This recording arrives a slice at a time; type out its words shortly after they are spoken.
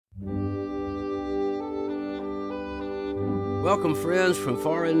Welcome, friends from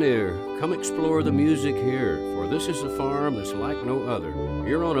far and near. Come explore the music here, for this is a farm that's like no other.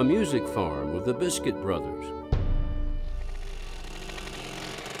 You're on a music farm with the Biscuit Brothers.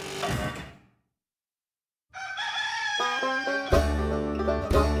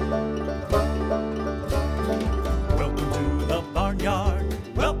 Welcome to the barnyard.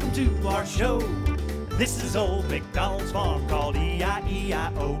 Welcome to our show. This is old MacDonald's farm called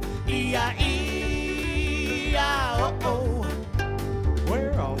E-I-E-I-O. E-I-E-I-O.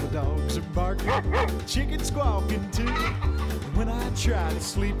 Where all the dogs are barking, chickens squawking too. And when I try to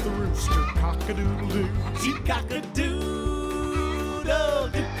sleep, the rooster cock-a-doodle-doo.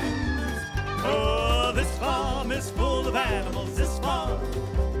 Cock-a-doodle-doo. Oh, this farm is full of animals. This farm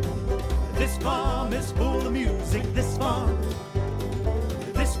is full of music. This farm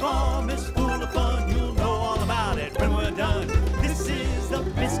is full of fun. You'll know all about it when we're done. This is the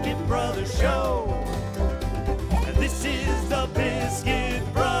Biscuit Brothers Show. And this is the Biscuit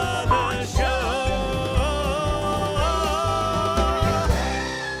Brothers Show.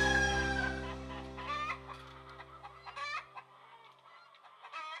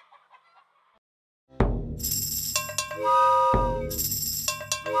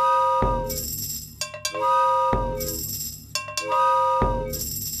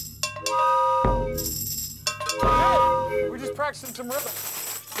 We're just practicing some rhythm.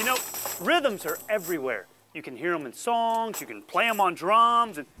 You know, rhythms are everywhere. You can hear them in songs, you can play them on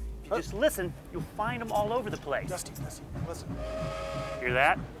drums, and if you just listen, you'll find them all over the place. Dusty, listen. Hear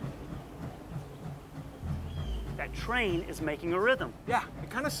that? That train is making a rhythm. Yeah, it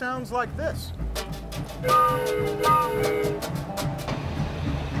kind of sounds like this.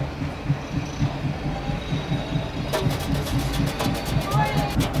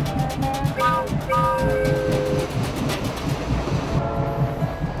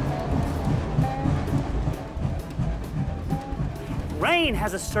 Rain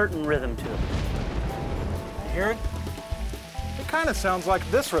has a certain rhythm to it. You hear it? It kind of sounds like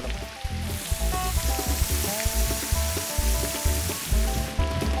this rhythm.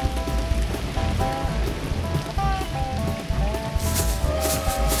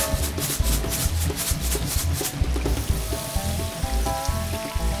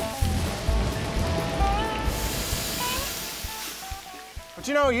 But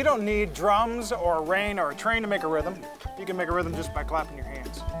you know, you don't need drums or rain or a train to make a rhythm. You can make a rhythm just by clapping your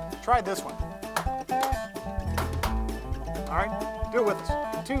hands. Try this one. All right, do it with us.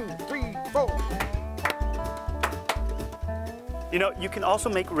 2, 3, 4. You know, you can also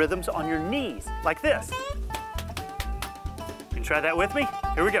make rhythms on your knees, like this. You can try that with me?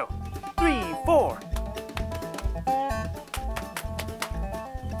 Here we go. 3, 4.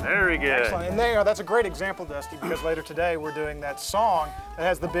 Very good. Excellent. And that's a great example, Dusty, because later today we're doing that song that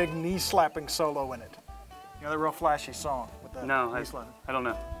has the big knee-slapping solo in it. You know, the real flashy song with the knee slapping. I don't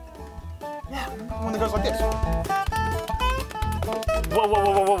know. Yeah, one that goes like this.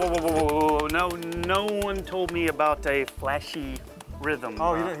 Whoa. No one told me about a flashy rhythm.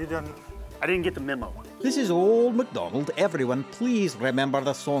 Oh, you didn't. I didn't get the memo. This is Old MacDonald. Everyone, please remember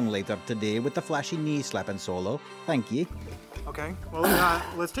the song later today with the flashy knee-slapping solo. Thank you. Okay, well,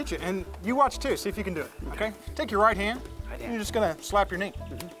 let's teach you. And you watch too, see if you can do it, okay? Take your right hand, and you're just gonna slap your knee.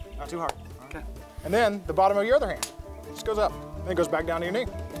 Not too hard. Okay. And then the bottom of your other hand just goes up, and it goes back down to your knee.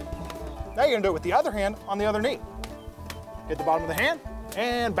 Now you're gonna do it with the other hand on the other knee. Hit the bottom of the hand,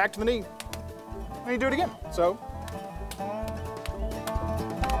 and back to the knee. And you do it again, so.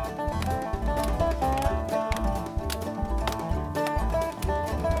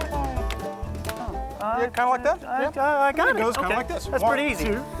 Yeah, kind of like that? I got it. It goes kind of like this. That's 1, pretty easy.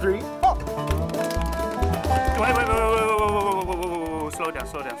 2, 3, 4. Wait. Slow down.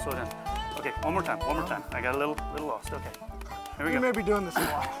 Okay, one more time. I got a little lost. Okay. Here we go. You may be doing this a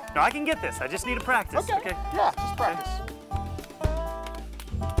while. No, I can get this. I just need to practice. Okay. Yeah, just practice.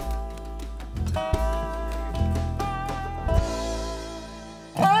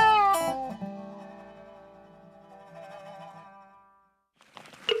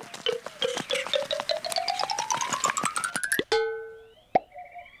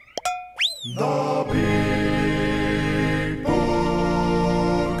 The Big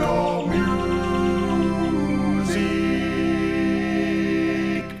Book of Music.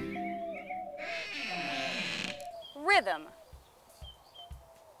 Rhythm.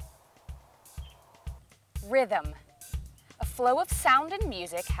 Rhythm. A flow of sound and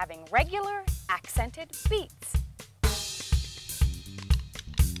music having regular, accented beats.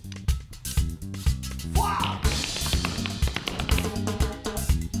 Wow.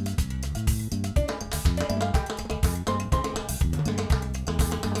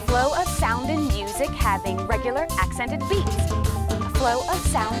 Flow of sound and music music having regular accented beats. A flow of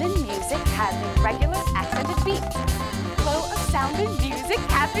sound and music having regular accented beats. Flow of sound and music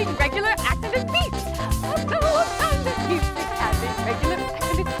having regular accented beats. A flow of sound and music having regular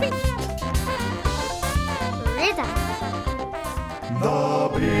accented beats. Rhythm. The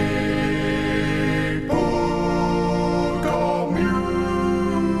big book of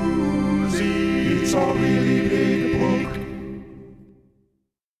music. It's a really big book.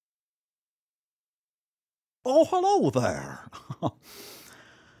 Oh, hello there.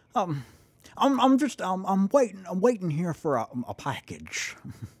 I'm waiting here for a package.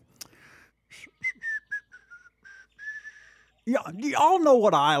 Yeah, y'all know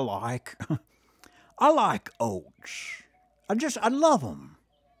what I like. I like oats. I love them.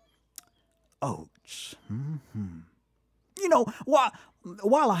 Oats. Mm-hmm. You know,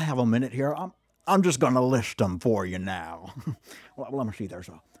 while I have a minute here, I'm just gonna list them for you now. Well, let me see. There's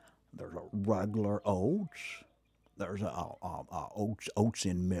a regular oats. There's oats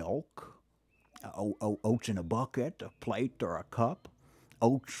in milk. Oats in a bucket, a plate, or a cup.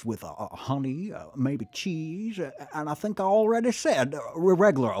 Oats with honey, maybe cheese, and I think I already said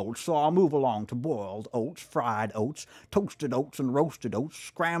regular oats, so I'll move along to boiled oats, fried oats, toasted oats and roasted oats,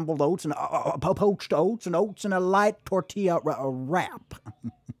 scrambled oats and poached oats, and oats in a light tortilla wrap.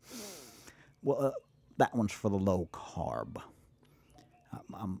 Well, that one's for the low carb.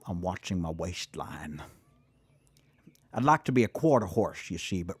 I'm watching my waistline. I'd like to be a quarter horse, you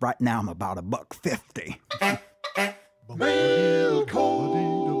see, but right now I'm about $1.50.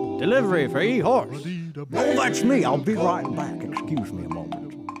 Delivery for E-Horse. Oh, that's me. I'll be right back. Excuse me a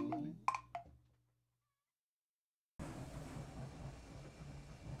moment.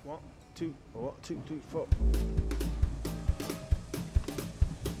 One, two, 3, 4.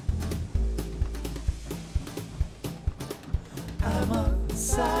 I'm a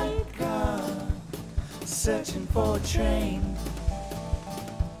sidecar searching for a train.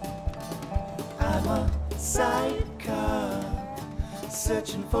 I'm a sidecar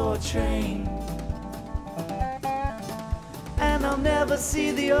searching for a train. And I'll never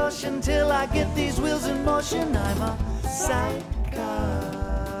see the ocean till I get these wheels in motion. I'm a sidecar,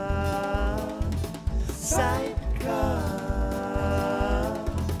 sidecar,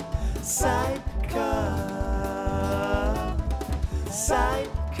 sidecar,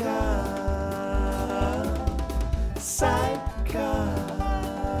 sidecar, sidecar.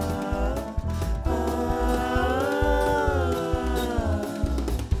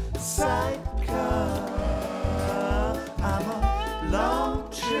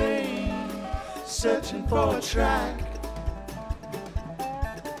 Searching for a track.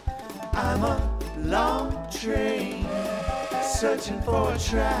 I'm a long train searching for a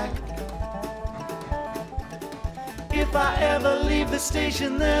track. If I ever leave the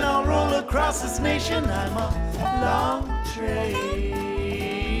station, then I'll roll across this nation. I'm a long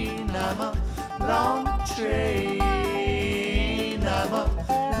train. I'm a long train. I'm a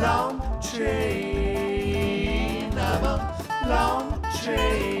long train. I'm a long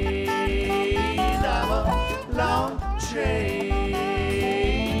train. Long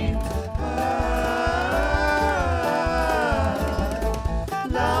train,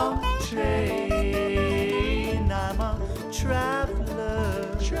 long train. I'm a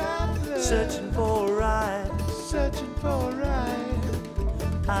traveler, searching for a ride, searching for a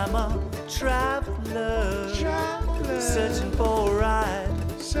ride. I'm a traveler, searching for a ride,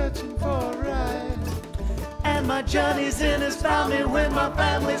 searching for a ride. And my Johnny's in has found me when my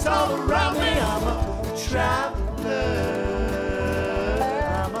family's all around me. I'm a traveler,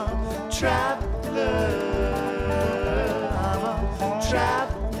 I'm a traveler, I'm a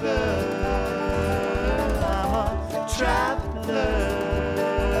traveler, I'm a traveler,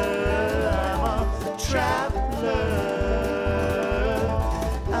 I'm a traveler.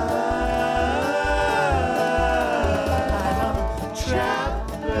 I'm a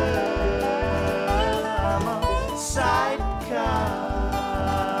traveler, I'm a sidecar,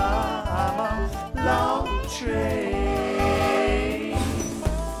 I'm a long train.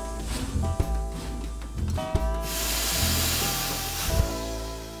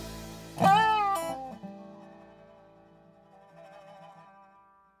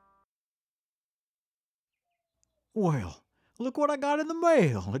 Well, look what I got in the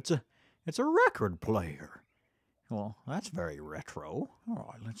mail. It's a record player. Well, that's very retro. All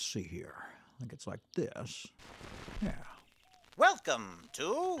right, let's see here. I think it's like this. Yeah. Welcome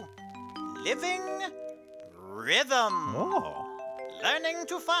to Living Rhythm. Oh. Learning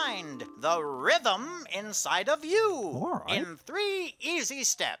to find the rhythm inside of you All right. in 3 easy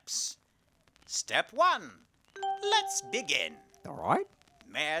steps. Step 1. Let's begin. All right.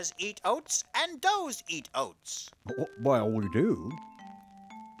 Mares eat oats and does eat oats. Well, we do.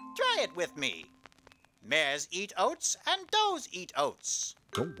 Try it with me. Mares eat oats and does eat oats.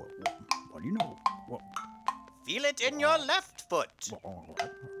 Oh, what do you know? Well, Feel it in your left foot. all right.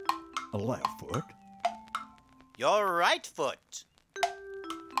 A left foot. Your right foot.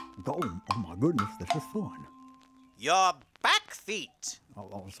 Oh my goodness, this is fun. Your back feet.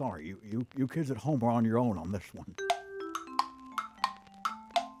 Oh, sorry. You kids at home are on your own on this one.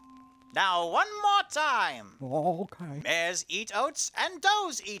 Now one more time. Okay. Mares eat oats and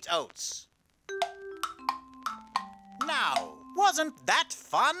does eat oats. Now, wasn't that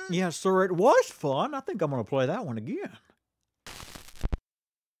fun? Yes, sir, it was fun. I think I'm going to play that one again.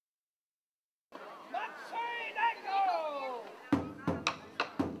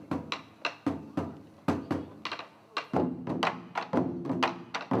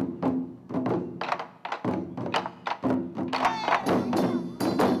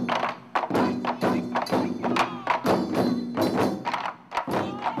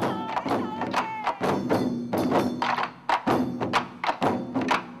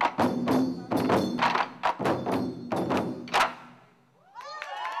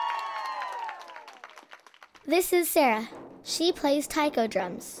 This is Sarah. She plays taiko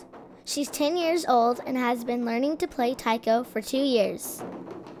drums. She's 10 years old and has been learning to play taiko for 2 years.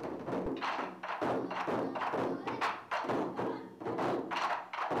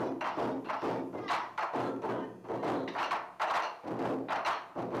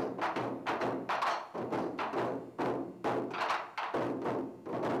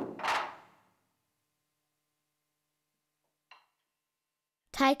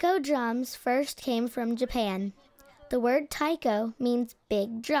 Taiko drums first came from Japan. The word taiko means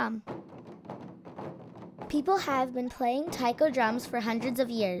big drum. People have been playing taiko drums for hundreds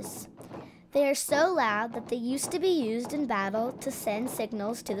of years. They are so loud that they used to be used in battle to send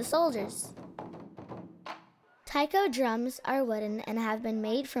signals to the soldiers. Taiko drums are wooden and have been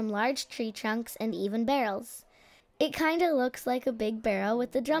made from large tree trunks and even barrels. It kind of looks like a big barrel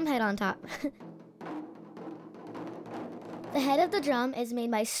with the drum head on top. The head of the drum is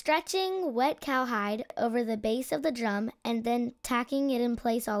made by stretching wet cowhide over the base of the drum and then tacking it in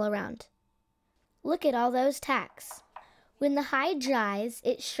place all around. Look at all those tacks. When the hide dries,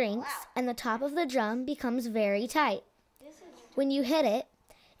 it shrinks and the top of the drum becomes very tight. When you hit it,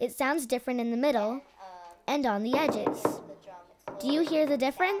 it sounds different in the middle and on the edges. Do you hear the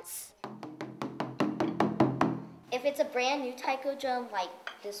difference? If it's a brand new taiko drum like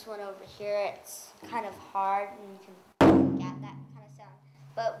this one over here, it's kind of hard and you can get that kind of sound.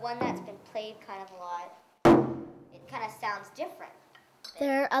 But one that's been played kind of a lot, it kind of sounds different.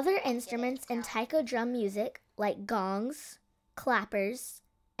 There are other instruments in taiko drum music like gongs, clappers,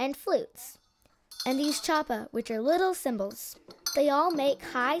 and flutes, and these chapa, which are little cymbals. They all make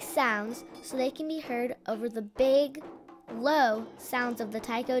high sounds so they can be heard over the big, low sounds of the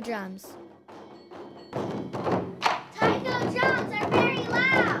taiko drums. Taiko drums are very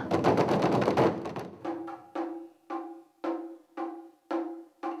loud!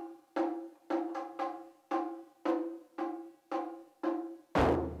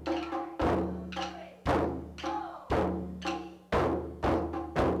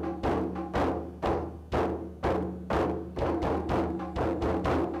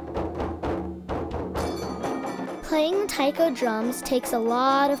 Playing the taiko drums takes a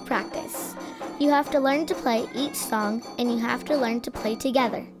lot of practice. You have to learn to play each song, and you have to learn to play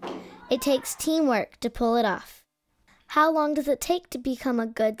together. It takes teamwork to pull it off. How long does it take to become a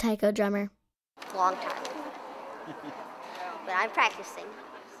good taiko drummer? Long time. But I'm practicing.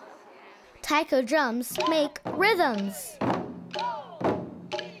 Taiko drums make rhythms.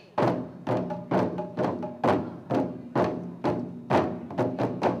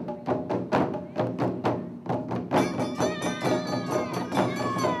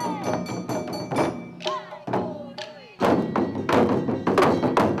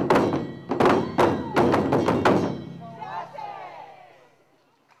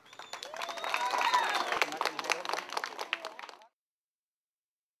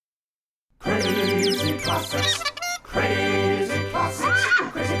 Crazy classics, crazy classics,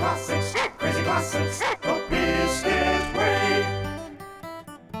 crazy classics, crazy classics, the Biscuit Way.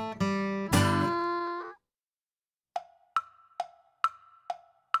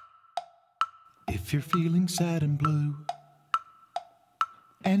 If you're feeling sad and blue,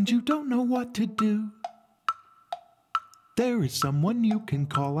 and you don't know what to do, there is someone you can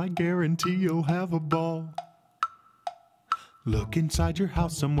call. I guarantee you'll have a ball. Look inside your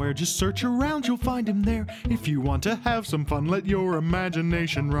house somewhere, just search around, you'll find him there. If you want to have some fun, let your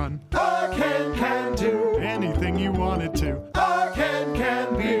imagination run. A can do anything you want it to. A can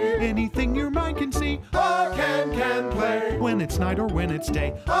Anything your mind can see. A can play. When it's night or when it's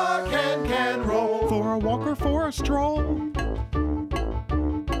day. A can roll. For a walk or for a stroll.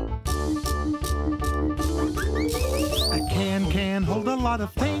 A can hold a lot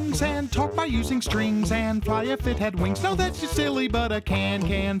of things and talk by using strings and fly if it had wings. No, that's just silly, but a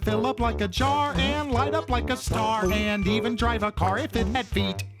can fill up like a jar and light up like a star and even drive a car if it had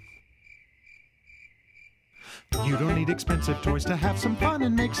feet. You don't need expensive toys to have some fun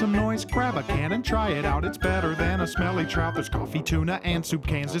and make some noise. Grab a can and try it out. It's better than a smelly trout. There's coffee, tuna, and soup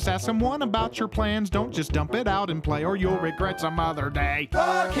cans. Just ask someone about your plans. Don't just dump it out and play or you'll regret some other day.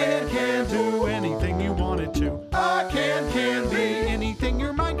 A can do anything you want it to. A can be anything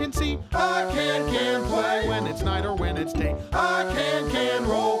your mind can see. A can play when it's night or when it's day. A can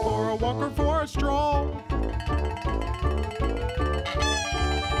roll for a walk or for a stroll.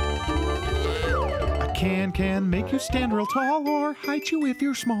 Can make you stand real tall or height you if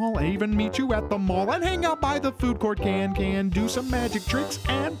you're small. Even meet you at the mall and hang out by the food court. Can do some magic tricks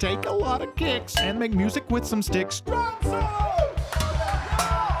and take a lot of kicks and make music with some sticks.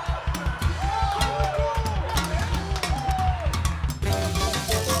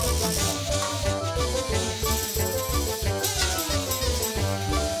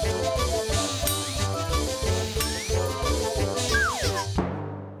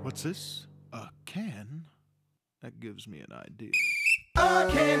 What's this? A can? That gives me an idea. A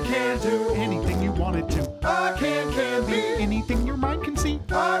can do anything you want it to. A can be anything your mind can see.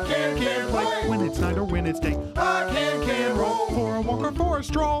 A can play when it's night or when it's day. A can roll for a walk or for a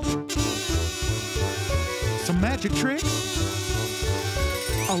stroll. Some magic tricks.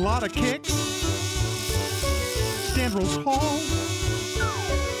 A lot of kicks. Stand real tall.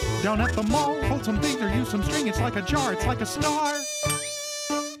 Down at the mall, hold some things or use some string. It's like a jar, it's like a star.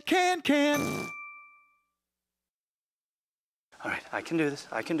 Can. All right, I can do this.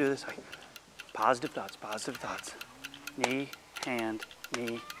 Positive thoughts. Knee, hand,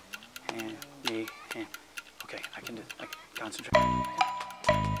 knee, hand, knee, hand. Okay, I can do this. Concentrate.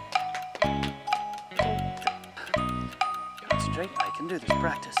 Concentrate, I can do this.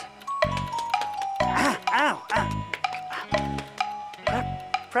 Practice. Ow.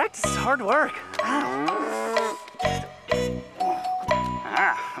 Practice is hard work. Ow.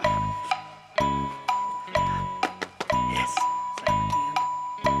 Yes.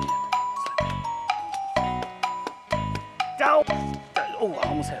 Oh, I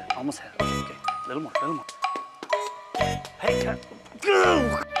almost had it. Okay, a little more. Hey, cut.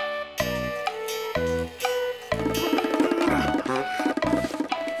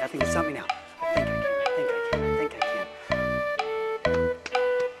 Nothing can stop me now.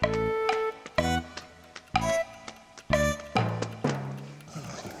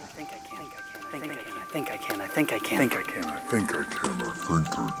 I think I can.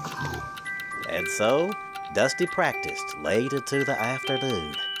 And so, Dusty practiced late into the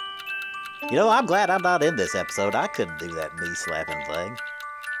afternoon. You know, I'm glad I'm not in this episode. I couldn't do that knee-slapping thing.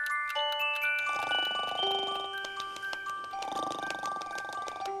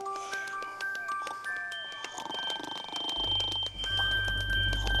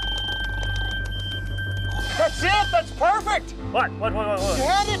 That's it! That's perfect! What? You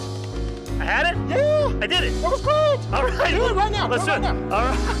had it! I had it? Yeah! I did it! That was great! All right! Do it right now! Let's do it! All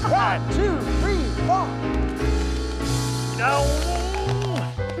right! 1, 2, 3, 4! No!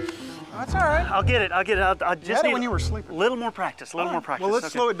 That's all right. I'll get it. I'll just you had need it when you were sleeping. A little more practice. Well,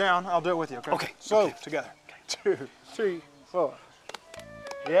 let's slow it down. I'll do it with you, okay? Okay. Slow, together. Okay. 2, 3, 4.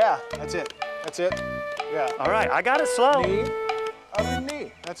 Yeah, that's it. Yeah. All right, I got it slow. Knee, other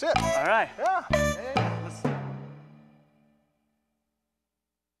knee. That's it. All right. Yeah.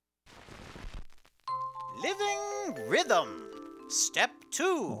 Living rhythm. Step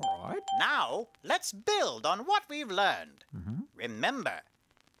 2. All right. Now, let's build on what we've learned. Remember,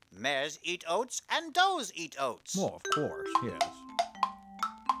 mares eat oats and does eat oats. Well, of course, yes.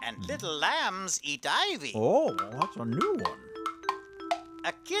 And little lambs eat ivy. Oh, well, that's a new one.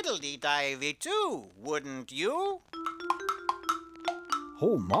 A kid'll eat ivy too, wouldn't you?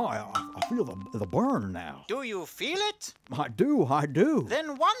 Oh my, I feel the burn now. Do you feel it? I do.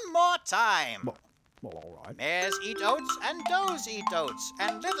 Then one more time. Well, all right. Mares eat oats and does eat oats,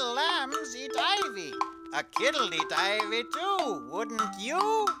 and little lambs eat ivy. A kid'll eat ivy too, wouldn't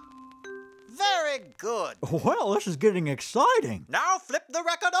you? Very good. Well, this is getting exciting. Now flip the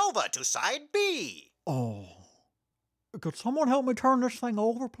record over to side B. Oh, could someone help me turn this thing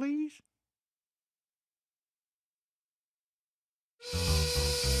over, please?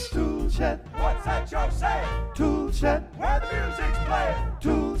 Tool shed, what's that Joe say? Tool shed, where the music's playing.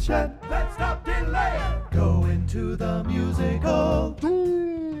 Tool shed, let's stop delaying. Go into the musical.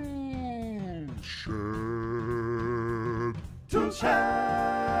 Tool Tool Shed.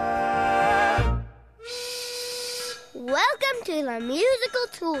 Welcome to the Musical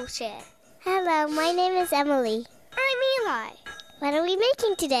Tool Shed. Hello, my name is Emily. I'm Eli. What are we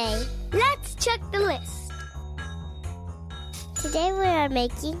making today? Let's check the list. Today we are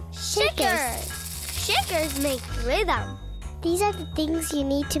making shakers. Shakers make rhythm. These are the things you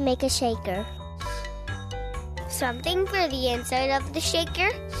need to make a shaker. Something for the inside of the shaker.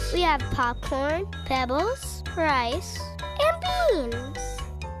 We have popcorn, pebbles, rice, and beans.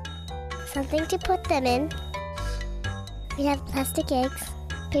 Something to put them in. We have plastic eggs,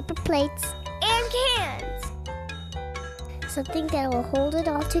 paper plates, and cans. Something that will hold it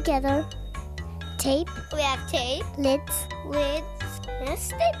all together. Tape. We have tape, lids, and a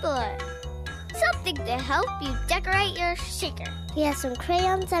stapler. Something to help you decorate your shaker. We have some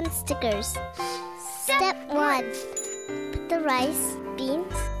crayons and stickers. Step 1. Put the rice,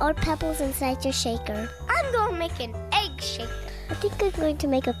 beans, or pebbles inside your shaker. I'm going to make an egg shaker. I think I'm going to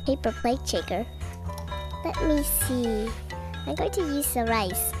make a paper plate shaker. Let me see. I'm going to use the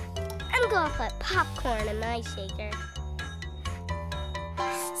rice. I'm going to put popcorn in my shaker.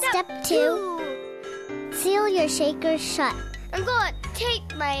 Step 2. Seal your shaker shut. I'm going to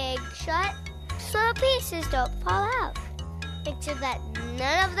tape my egg shut so the pieces don't fall out. Make sure that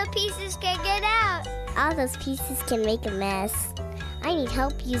none of the pieces can get out. All those pieces can make a mess. I need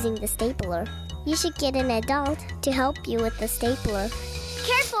help using the stapler. You should get an adult to help you with the stapler.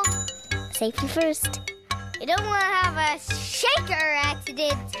 Careful! Safety first. You don't want to have a shaker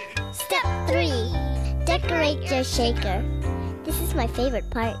accident. Step 3. Decorate your shaker. This is my favorite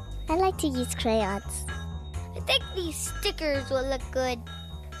part. I like to use crayons. I think these stickers will look good.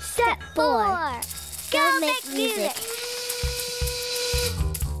 Step 4. Go make music.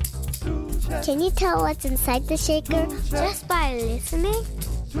 Can you tell what's inside the shaker just by listening?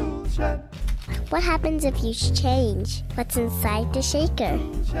 What happens if you change what's inside the shaker?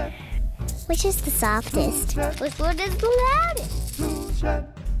 Which is the softest? Which one is the loudest?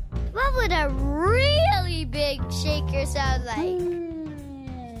 What would a really big shaker sound like?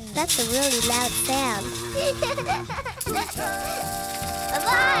 That's a really loud sound.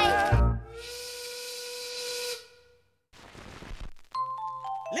 Bye-bye!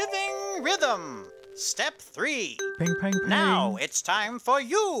 Living Rhythm. Step 3. Ping, ping, ping. Now it's time for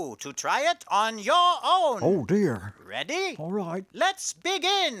you to try it on your own. Oh, dear. Ready? All right. Let's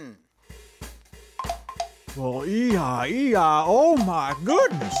begin. Well, ee-ah, oh my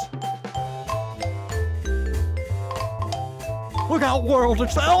goodness. Look out, world,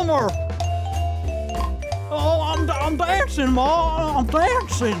 it's Elmer. Oh, I'm dancing, Ma, I'm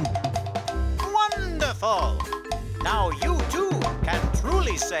dancing. Wonderful. Now you too can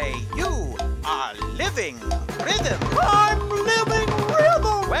truly say you are living rhythm. I'm living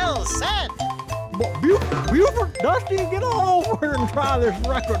rhythm. Well said. Buford, Dusty, get on over here and try this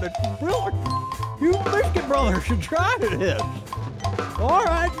record. It's brilliant. You Biscuit Brothers should try this. All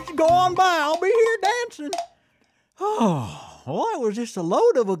right, go on by. I'll be here dancing. Oh, well, it was just a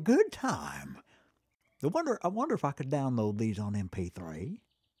load of a good time. I wonder if I could download these on MP3.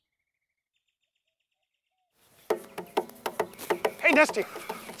 Hey, Dusty,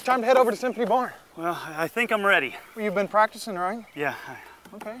 it's time to head over to Symphony Barn. Well, I think I'm ready. Well, you've been practicing, right? Yeah.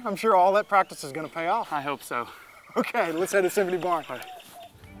 Okay, I'm sure all that practice is going to pay off. I hope so. Okay, let's head to Symphony Barn. All right.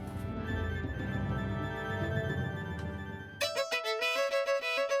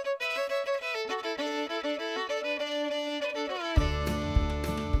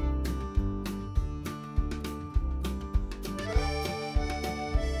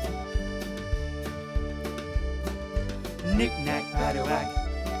 Knick-knack, paddywhack.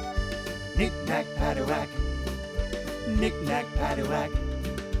 Knick-knack, paddywhack. Knick-knack, paddywhack.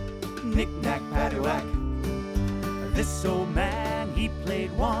 Knick-knack, paddywhack. This old man, he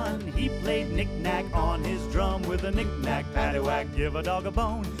played knick-knack on his drum with a knick-knack, paddywhack. Give a dog a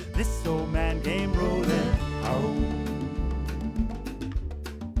bone. This old man came rolling home.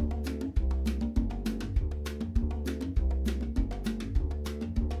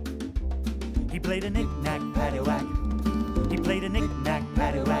 He played a knick-knack, paddywhack. He played a knick-knack,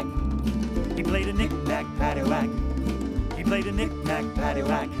 paddywhack. He played a knick-knack, paddywhack. He played a knick-knack,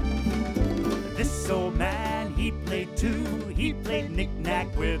 paddywhack. This old man, he played too. He played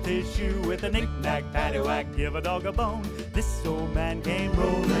knick-knack with his shoe with a knick-knack, paddywhack. Give a dog a bone. This old man came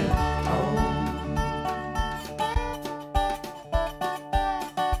rolling home.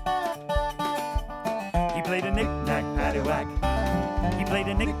 He played a knick-knack, paddywhack. He played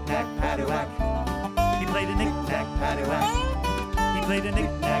a knick-knack, paddywhack. He played a knick-knack, paddywhack. He played a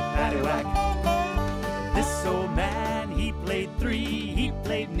knick-knack, paddywhack. This old man, he played three. He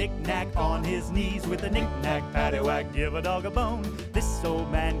played knick-knack on his knees with a knick-knack, paddywhack, give a dog a bone. This old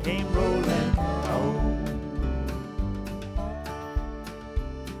man came rolling home.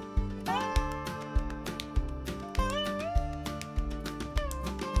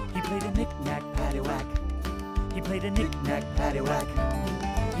 He played a knick-knack, paddywhack. He played a knick-knack, paddywhack.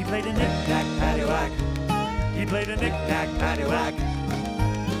 He played a knick-knack, paddywhack. He played a knick-knack, paddywhack.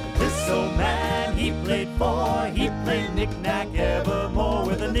 This old man, he played four. He played knick-knack evermore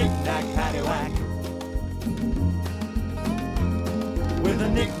with a knick-knack, paddywhack. With a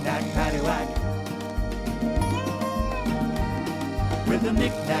knick-knack, paddywhack. With a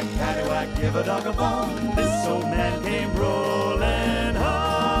knick-knack, paddywhack, give a dog a bone. This old man came rolling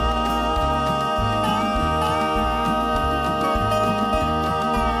home.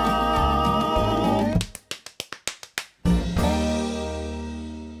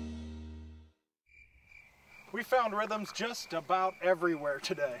 We found rhythms just about everywhere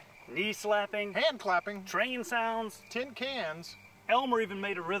today. Knee slapping, Hand clapping, train sounds. tin cans. Elmer even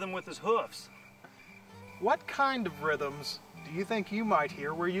made a rhythm with his hoofs. What kind of rhythms do you think you might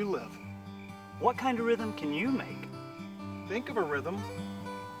hear where you live? What kind of rhythm can you make? Think of a rhythm,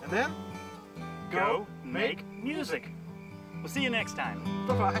 and then Go make music. We'll see you next time.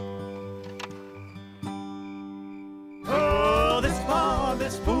 Bye-bye. Oh, this farm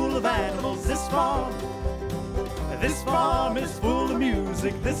is full of animals. This farm is full of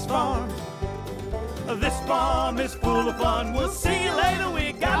music. This farm is full of fun. We'll see you later,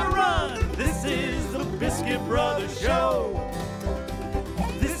 we gotta run. This is the Biscuit Brothers Show.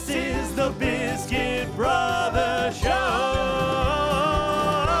 This is the Biscuit Brothers Show.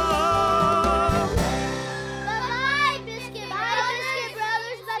 Bye-bye, Biscuit Brothers. Biscuit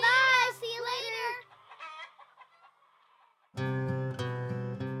Brothers, bye-bye. See you later.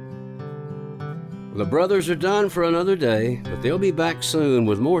 The brothers are done for another day, but they'll be back soon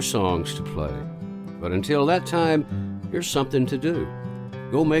with more songs to play. But until that time, here's something to do.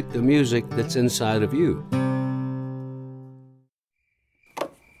 Go make the music that's inside of you.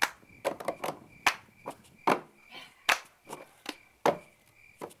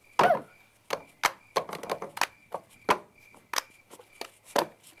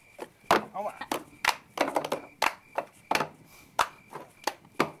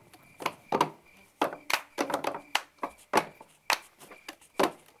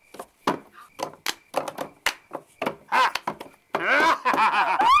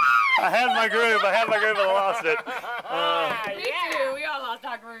 I had my groove, and I lost it. Me too, we all lost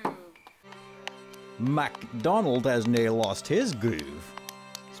our groove. MacDonald has nearly lost his groove.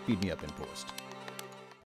 Speed me up in post.